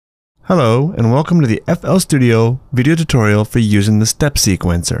Hello and welcome to the FL Studio video tutorial for using the step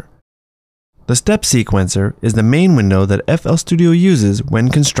sequencer. The step sequencer is the main window that FL Studio uses when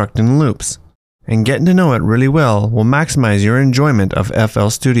constructing loops, and getting to know it really well will maximize your enjoyment of FL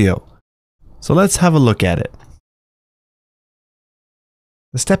Studio. So let's have a look at it.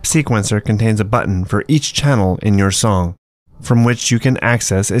 The step sequencer contains a button for each channel in your song, from which you can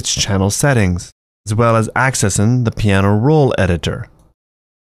access its channel settings, as well as accessing the piano roll editor,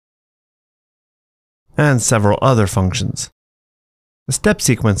 and several other functions. The step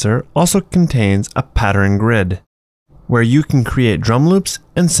sequencer also contains a pattern grid, where you can create drum loops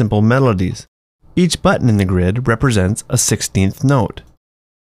and simple melodies. Each button in the grid represents a 16th note.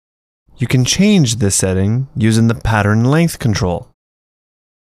 You can change this setting using the pattern length control.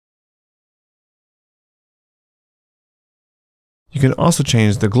 You can also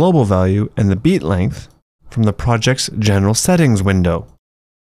change the global value and the beat length from the project's general settings window.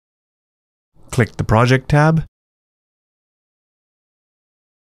 Click the Project tab,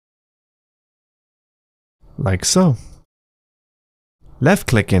 like so.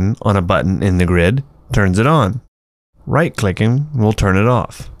 Left-clicking on a button in the grid turns it on. Right-clicking will turn it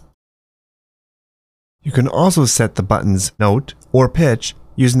off. You can also set the button's note or pitch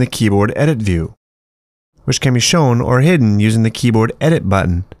using the keyboard edit view, which can be shown or hidden using the keyboard edit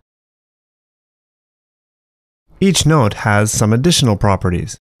button. Each note has some additional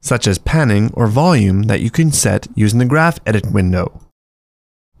properties, such as panning or volume that you can set using the Graph Edit window.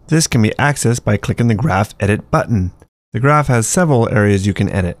 This can be accessed by clicking the Graph Edit button. The graph has several areas you can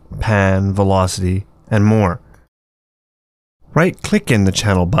edit: pan, velocity, and more. Right-clicking the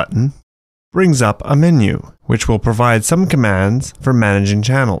channel button brings up a menu, which will provide some commands for managing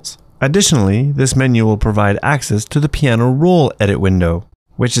channels. Additionally, this menu will provide access to the piano roll edit window,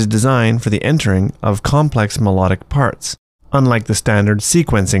 which is designed for the entering of complex melodic parts, unlike the standard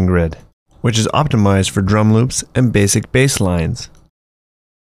sequencing grid, which is optimized for drum loops and basic bass lines.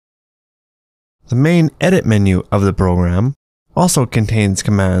 The main edit menu of the program also contains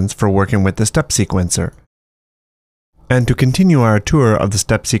commands for working with the step sequencer. And to continue our tour of the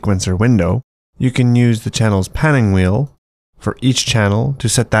step sequencer window, you can use the channel's panning wheel for each channel to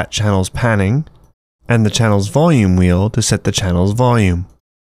set that channel's panning, and the channel's volume wheel to set the channel's volume.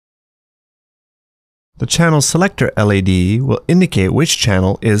 The channel selector LED will indicate which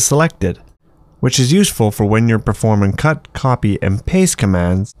channel is selected, which is useful for when you're performing cut, copy, and paste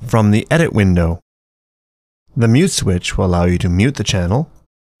commands from the edit window. The mute switch will allow you to mute the channel,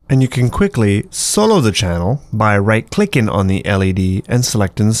 and you can quickly solo the channel by right-clicking on the LED and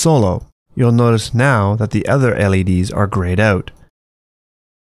selecting solo. You'll notice now that the other LEDs are grayed out.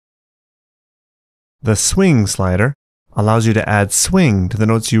 The swing slider allows you to add swing to the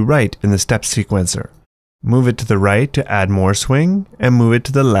notes you write in the step sequencer. Move it to the right to add more swing, and move it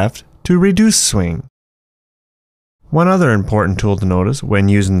to the left to reduce swing. One other important tool to notice when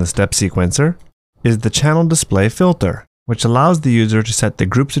using the step sequencer is the channel display filter, which allows the user to set the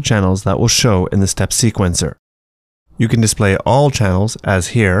groups of channels that will show in the step sequencer. You can display all channels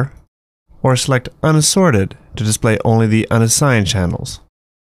as here, or select unassorted to display only the unassigned channels.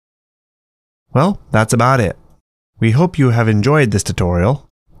 Well, that's about it. We hope you have enjoyed this tutorial,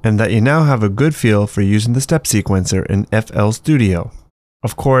 and that you now have a good feel for using the step sequencer in FL Studio.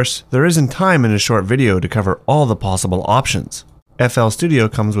 Of course, there isn't time in a short video to cover all the possible options. FL Studio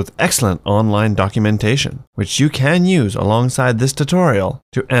comes with excellent online documentation, which you can use alongside this tutorial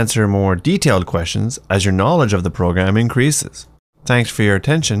to answer more detailed questions as your knowledge of the program increases. Thanks for your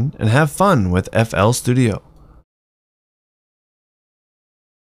attention and have fun with FL Studio.